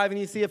 85 and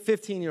you see a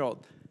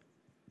 15-year-old,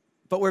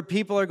 but where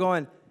people are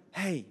going,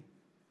 hey,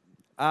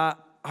 I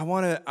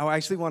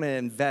actually want to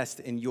invest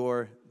in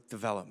your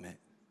development.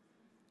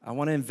 I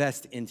want to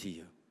invest into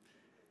you.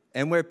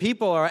 And where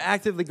people are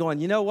actively going,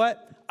 you know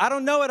what? I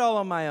don't know it all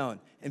on my own.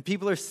 And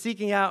people are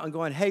seeking out and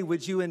going, hey,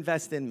 would you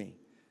invest in me?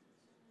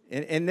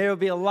 And there will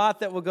be a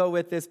lot that will go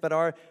with this, but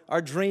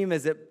our dream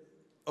is that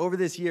over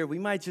this year, we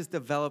might just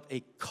develop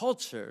a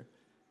culture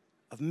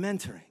of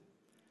mentoring.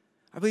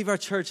 I believe our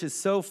church is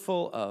so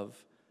full of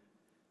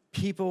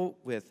people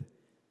with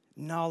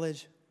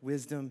knowledge,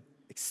 wisdom,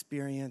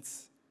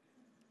 experience,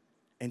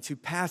 and to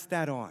pass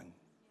that on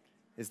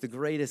is the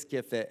greatest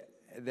gift that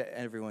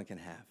everyone can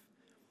have.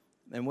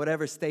 And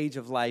whatever stage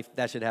of life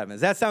that should happen.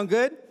 Does that sound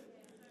good?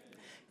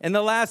 And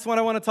the last one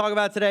I want to talk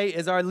about today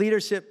is our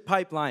leadership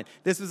pipeline.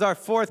 This is our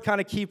 4th kind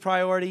of key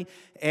priority.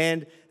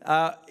 And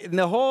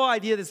the whole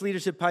idea of this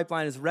leadership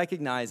pipeline is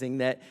recognizing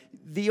that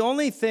the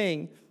only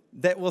thing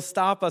that will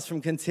stop us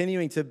from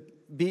continuing to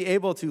be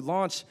able to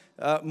launch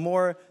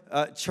more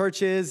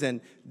churches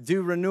and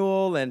do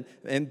renewal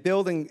and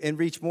build and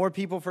reach more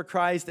people for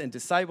Christ and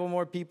disciple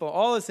more people,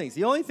 all those things.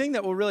 The only thing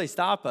that will really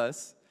stop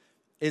us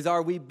is,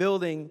 are we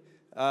building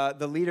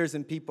the leaders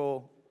and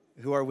people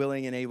who are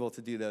willing and able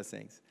to do those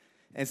things.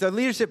 And so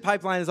leadership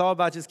pipeline is all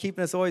about just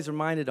keeping us always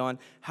reminded on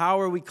how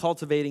are we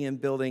cultivating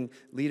and building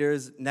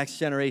leaders, next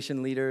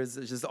generation leaders,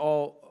 just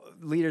all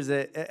leaders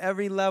at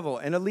every level.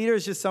 And a leader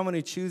is just someone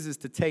who chooses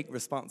to take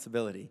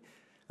responsibility.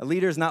 A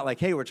leader is not like,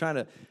 hey, we're trying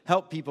to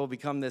help people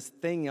become this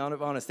thing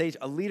on a stage.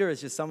 A leader is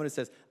just someone who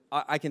says,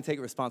 I can take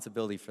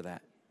responsibility for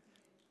that.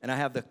 and I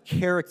have the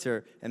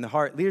character and the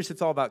heart.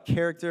 Leadership's all about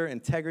character,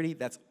 integrity.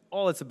 That's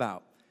all it's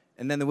about.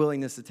 And then the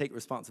willingness to take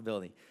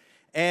responsibility.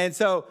 And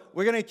so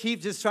we're going to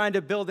keep just trying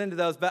to build into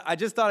those. But I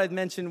just thought I'd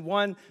mention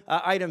one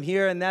item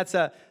here, and that's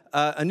a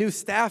new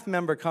staff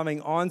member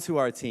coming onto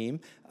our team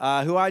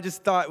who I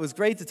just thought was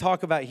great to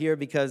talk about here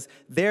because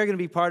they're going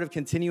to be part of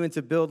continuing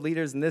to build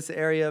leaders in this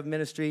area of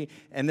ministry.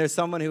 And there's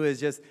someone who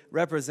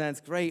represents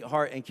great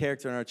heart and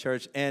character in our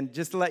church. And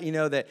just to let you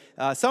know that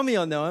some of you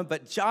will know him,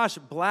 but Josh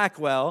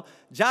Blackwell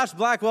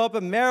up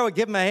in Merrill,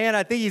 give him a hand.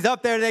 I think he's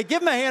up there today.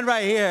 Give him a hand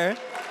right here.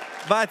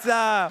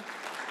 But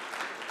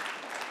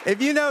if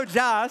you know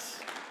Josh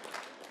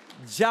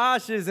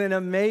is an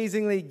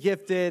amazingly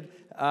gifted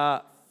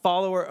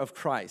follower of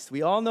Christ.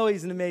 We all know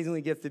he's an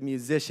amazingly gifted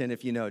musician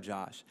if you know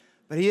Josh.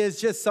 But he is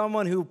just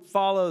someone who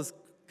follows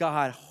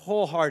God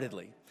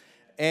wholeheartedly.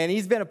 And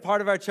he's been a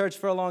part of our church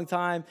for a long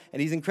time,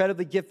 and he's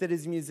incredibly gifted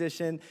as a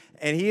musician.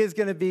 And he is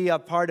going to be a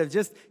part of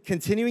just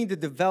continuing to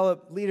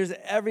develop leaders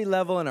at every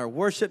level in our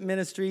worship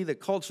ministry, the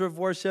culture of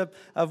worship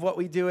of what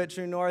we do at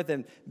True North,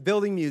 and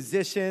building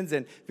musicians.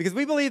 And because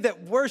we believe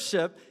that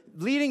worship,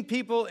 leading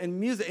people in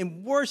music,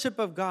 in worship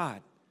of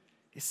God,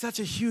 is such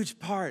a huge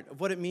part of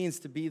what it means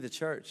to be the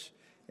church.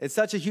 It's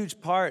such a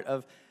huge part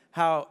of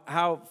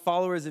how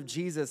followers of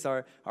Jesus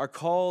are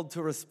called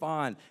to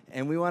respond.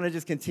 And we want to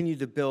just continue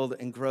to build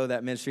and grow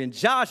that ministry. And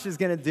Josh is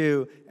going to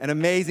do an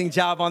amazing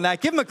job on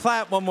that. Give him a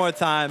clap one more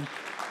time.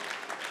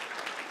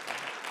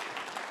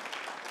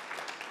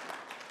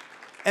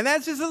 And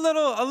that's just a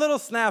little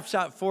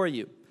snapshot for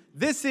you.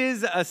 This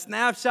is a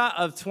snapshot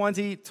of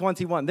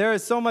 2021. There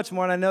is so much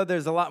more, and I know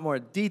there's a lot more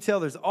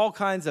detail. There's all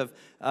kinds of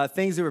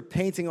things that we're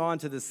painting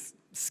onto this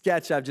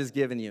sketch I've just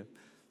given you.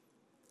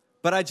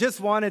 But I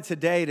just wanted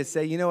today to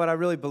say, you know what, I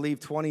really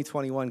believe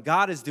 2021,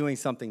 God is doing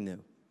something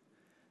new.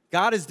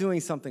 God is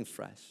doing something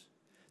fresh.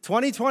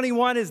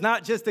 2021 is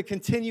not just a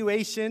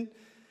continuation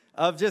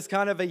of just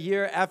kind of a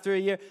year after a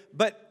year,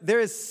 but there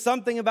is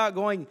something about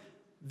going,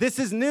 this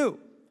is new,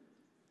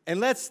 and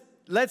let's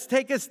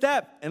take a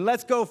step and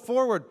let's go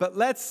forward, but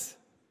let's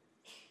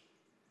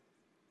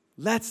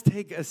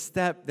take a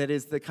step that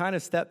is the kind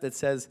of step that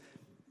says,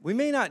 we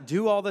may not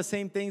do all the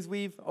same things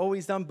we've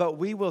always done, but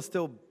we will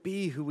still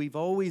be who we've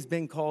always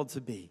been called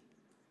to be.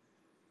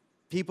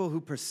 People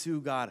who pursue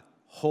God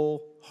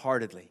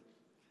wholeheartedly.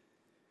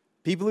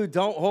 People who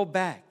don't hold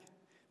back.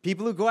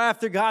 People who go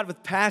after God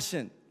with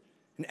passion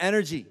and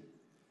energy.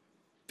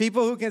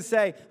 People who can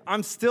say,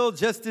 I'm still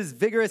just as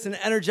vigorous and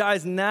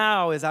energized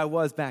now as I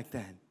was back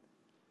then.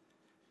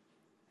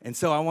 And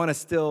so I want to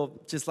still,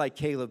 just like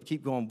Caleb,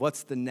 keep going,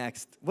 what's the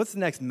next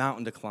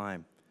mountain to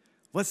climb?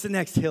 What's the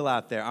next hill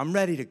out there? I'm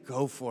ready to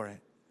go for it.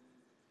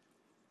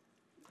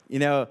 You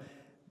know,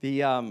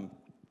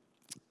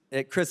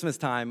 at Christmas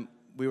time,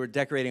 we were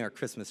decorating our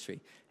Christmas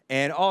tree.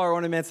 And all our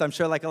ornaments, I'm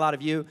sure like a lot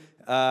of you,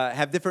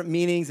 have different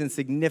meanings and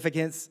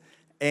significance.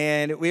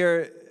 And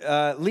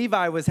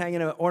Levi was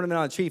hanging an ornament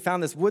on a tree,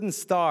 found this wooden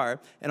star,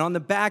 and on the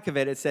back of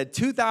it, it said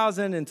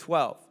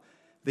 2012,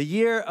 the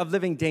year of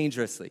living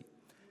dangerously.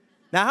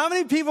 Now, how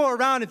many people were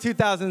around in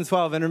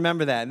 2012 and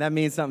remember that? And that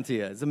means something to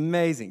you. It's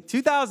amazing.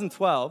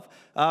 2012,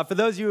 for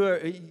those of you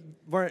who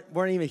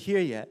weren't even here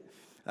yet,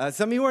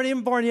 some of you weren't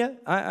even born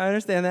yet. I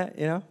understand that,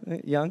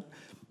 young.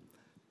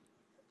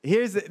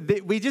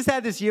 We just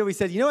had this year, we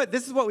said, you know what?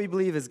 This is what we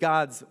believe is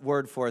God's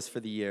word for us for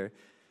the year.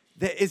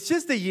 It's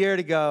just a year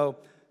to go.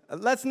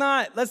 Let's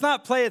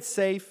not play it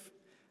safe.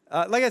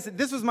 Like I said,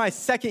 this was my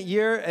second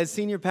year as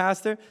senior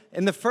pastor.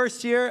 In the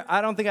first year, I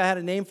don't think I had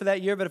a name for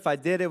that year, but if I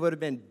did, it would have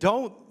been,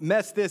 don't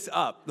mess this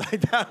up. Like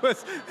that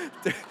was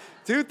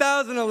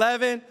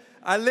 2011.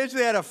 I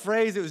literally had a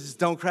phrase. It was just,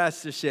 don't crash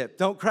the ship.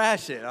 Don't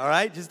crash it, all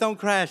right? Just don't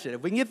crash it.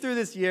 If we can get through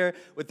this year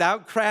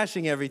without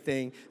crashing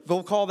everything,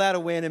 we'll call that a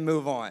win and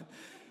move on.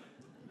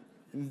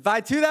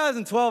 By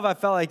 2012, I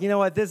felt like, you know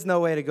what, there's no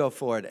way to go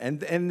forward. And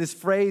this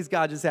phrase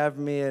God just had for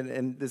me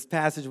and this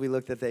passage we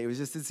looked at today,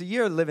 it's a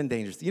year of living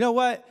dangerously. You know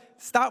what?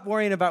 Stop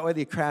worrying about whether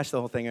you crash the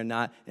whole thing or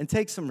not and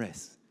take some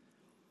risks.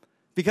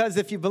 Because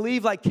if you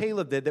believe like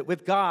Caleb did, that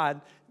with God,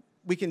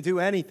 we can do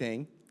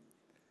anything,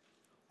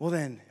 well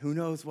then, who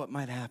knows what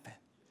might happen.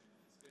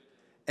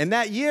 And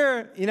that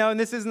year, and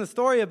this isn't a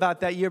story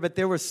about that year, but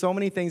there were so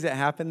many things that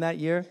happened that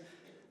year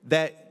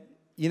that,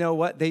 you know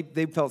what?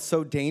 They felt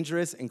so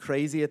dangerous and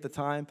crazy at the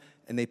time,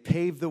 and they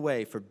paved the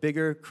way for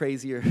bigger,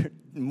 crazier,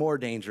 more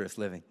dangerous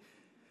living.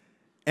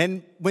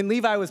 And when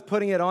Levi was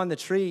putting it on the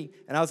tree,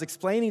 and I was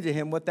explaining to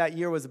him what that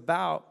year was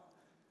about,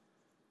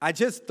 I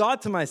just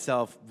thought to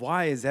myself,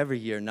 why is every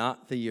year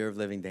not the year of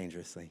living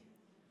dangerously?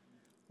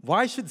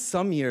 Why should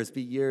some years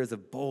be years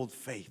of bold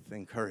faith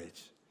and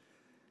courage?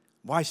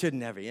 Why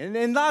shouldn't every?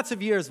 And lots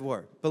of years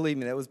were. Believe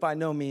me, that was by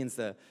no means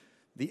the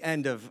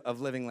end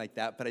of living like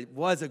that, but it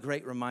was a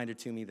great reminder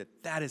to me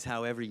that is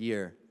how every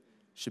year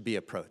should be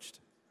approached.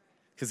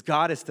 Because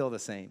God is still the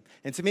same.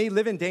 And to me,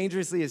 living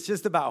dangerously is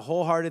just about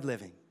wholehearted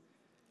living.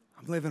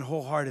 I'm living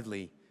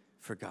wholeheartedly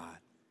for God.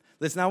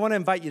 Listen, I want to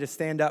invite you to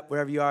stand up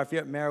wherever you are. If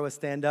you're at Merriwa,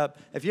 stand up.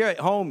 If you're at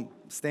home,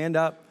 stand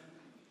up.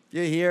 If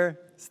you're here,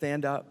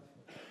 stand up.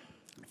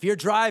 If If you're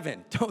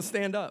driving, don't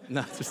stand up.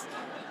 No, just,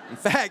 in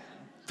fact,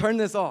 turn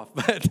this off,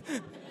 but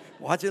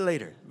watch it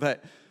later.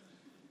 But,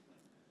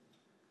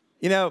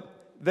 you know,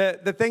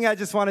 the thing I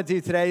just want to do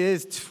today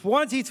is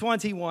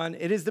 2021.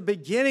 It is the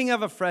beginning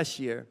of a fresh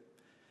year.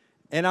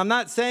 And I'm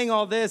not saying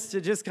all this to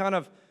just kind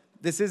of,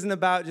 this isn't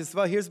about just,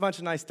 well, here's a bunch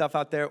of nice stuff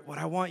out there. What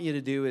I want you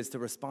to do is to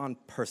respond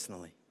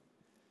personally.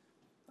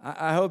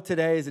 I hope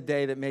today is a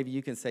day that maybe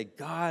you can say,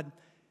 God,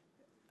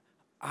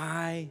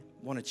 I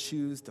want to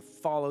choose to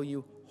follow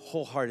you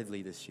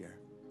wholeheartedly this year.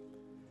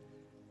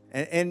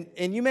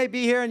 And you may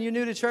be here and you're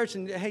new to church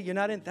and, hey, you're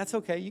not in, that's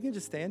okay. You can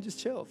just stand, just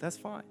chill. That's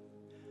fine.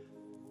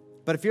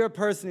 But if you're a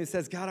person who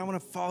says, God, I want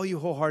to follow you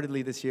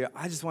wholeheartedly this year,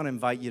 I just want to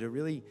invite you to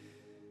really,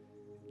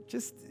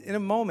 just in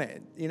a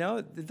moment, you know,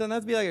 it doesn't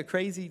have to be like a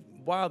crazy,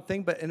 wild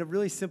thing, but in a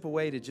really simple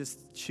way to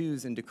just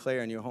choose and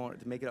declare in your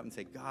heart, to make it up and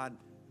say, God,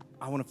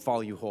 I want to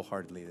follow you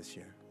wholeheartedly this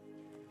year.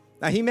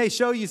 Now, he may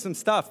show you some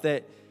stuff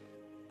that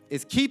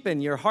is keeping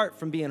your heart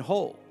from being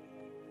whole.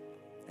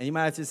 And you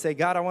might have to say,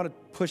 God, I want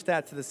to push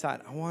that to the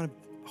side. I want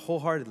to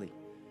wholeheartedly.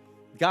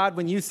 God,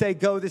 when you say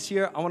go this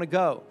year, I want to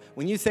go.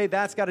 When you say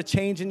that's got to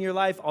change in your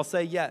life, I'll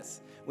say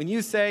yes. When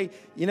you say,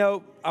 you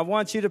know, I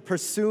want you to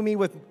pursue me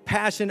with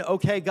passion,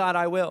 okay, God,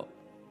 I will.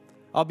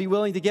 I'll be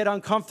willing to get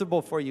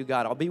uncomfortable for you,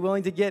 God. I'll be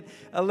willing to get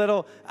a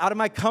little out of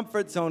my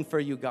comfort zone for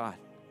you, God.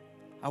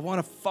 I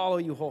want to follow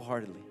you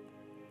wholeheartedly.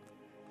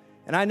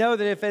 And I know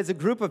that if as a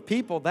group of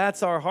people,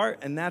 that's our heart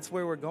and that's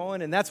where we're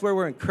going and that's where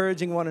we're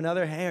encouraging one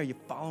another. Hey, are you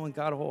following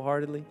God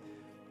wholeheartedly?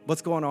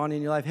 What's going on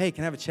in your life? Hey,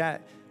 can I have a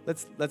chat?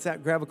 Let's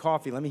grab a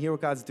coffee. Let me hear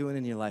what God's doing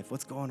in your life.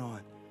 What's going on?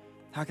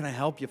 How can I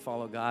help you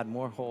follow God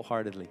more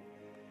wholeheartedly?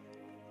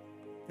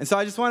 And so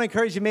I just want to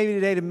encourage you maybe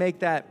today to make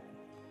that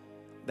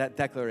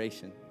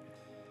declaration.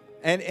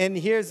 And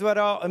here's what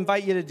I'll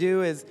invite you to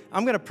do is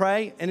I'm going to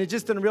pray, and it's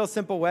just in a real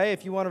simple way.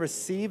 If you want to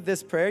receive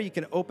this prayer, you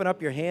can open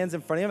up your hands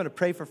in front of you. I'm going to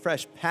pray for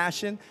fresh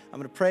passion. I'm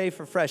going to pray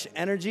for fresh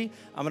energy.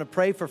 I'm going to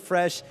pray for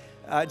fresh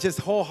just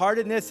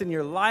wholeheartedness in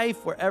your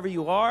life, wherever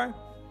you are.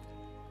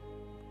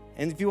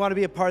 And if you want to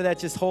be a part of that,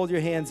 just hold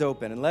your hands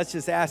open. And let's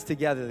just ask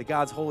together that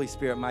God's Holy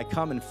Spirit might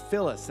come and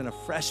fill us in a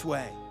fresh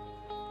way,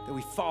 that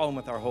we follow him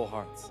with our whole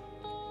hearts.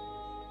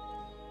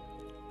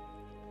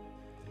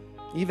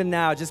 Even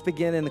now, just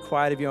begin in the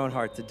quiet of your own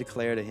heart to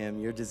declare to him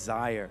your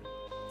desire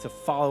to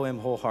follow him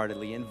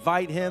wholeheartedly.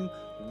 Invite him,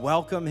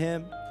 welcome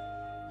him,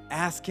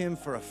 ask him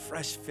for a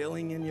fresh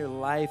filling in your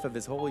life of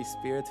his Holy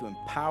Spirit to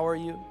empower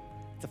you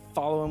to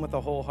follow him with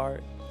a whole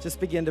heart. Just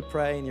begin to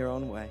pray in your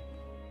own way.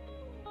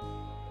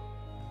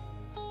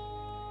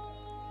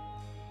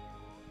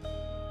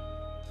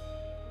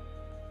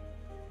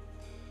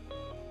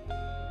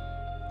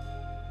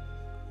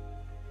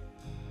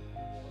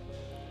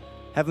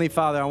 Heavenly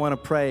Father, I want to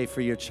pray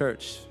for your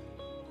church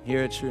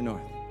here at True North.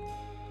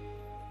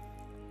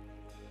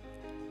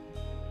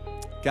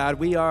 God,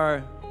 we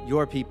are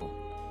your people.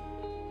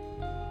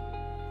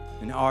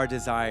 And our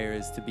desire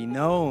is to be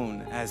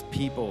known as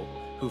people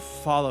who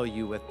follow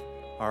you with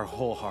our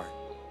whole heart.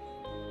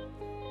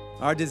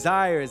 Our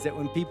desire is that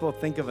when people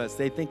think of us,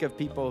 they think of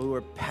people who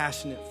are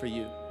passionate for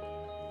you.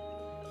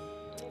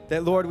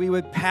 That, Lord, we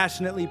would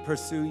passionately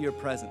pursue your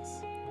presence.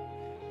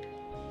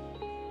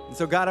 And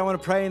so, God, I want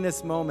to pray in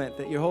this moment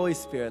that your Holy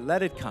Spirit,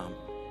 let it come.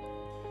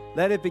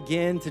 Let it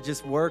begin to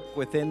just work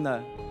within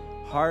the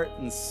heart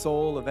and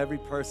soul of every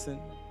person,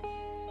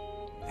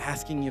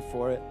 asking you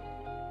for it.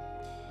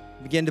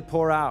 Begin to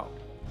pour out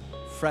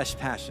fresh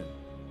passion.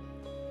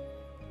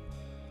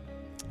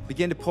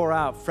 Begin to pour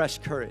out fresh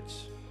courage.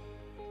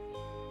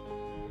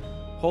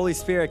 Holy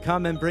Spirit,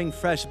 come and bring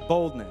fresh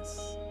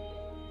boldness.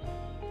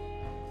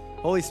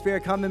 Holy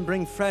Spirit, come and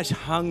bring fresh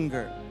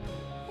hunger.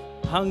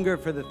 Hunger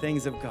for the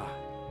things of God.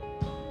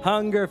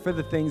 Hunger for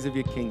the things of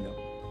your kingdom.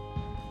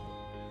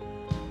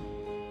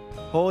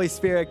 Holy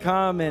Spirit,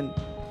 come and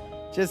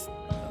just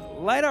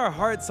light our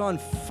hearts on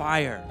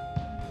fire.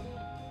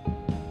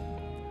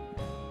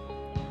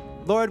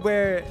 Lord,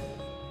 where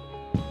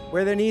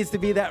there needs to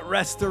be that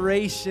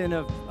restoration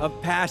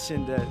of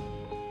passion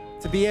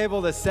to be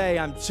able to say,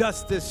 I'm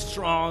just as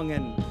strong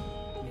and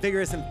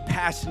vigorous and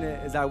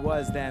passionate as I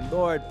was then.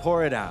 Lord,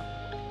 pour it out.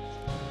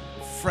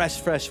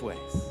 Fresh ways.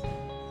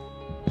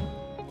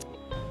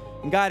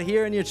 And God,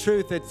 here in your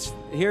truth,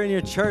 here in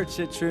your church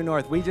at True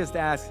North, we just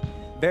ask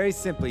very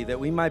simply that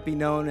we might be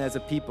known as a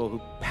people who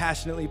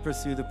passionately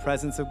pursue the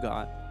presence of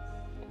God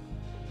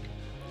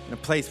in a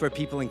place where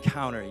people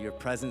encounter your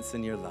presence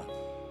and your love.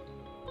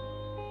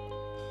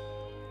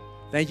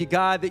 Thank you,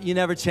 God, that you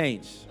never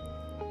change.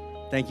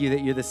 Thank you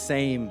that you're the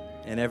same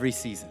in every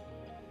season.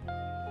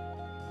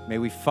 May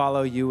we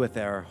follow you with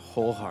our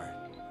whole heart.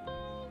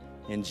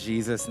 In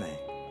Jesus' name.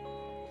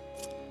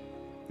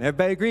 And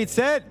everybody agreed,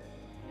 said,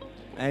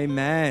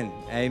 amen,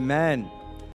 amen.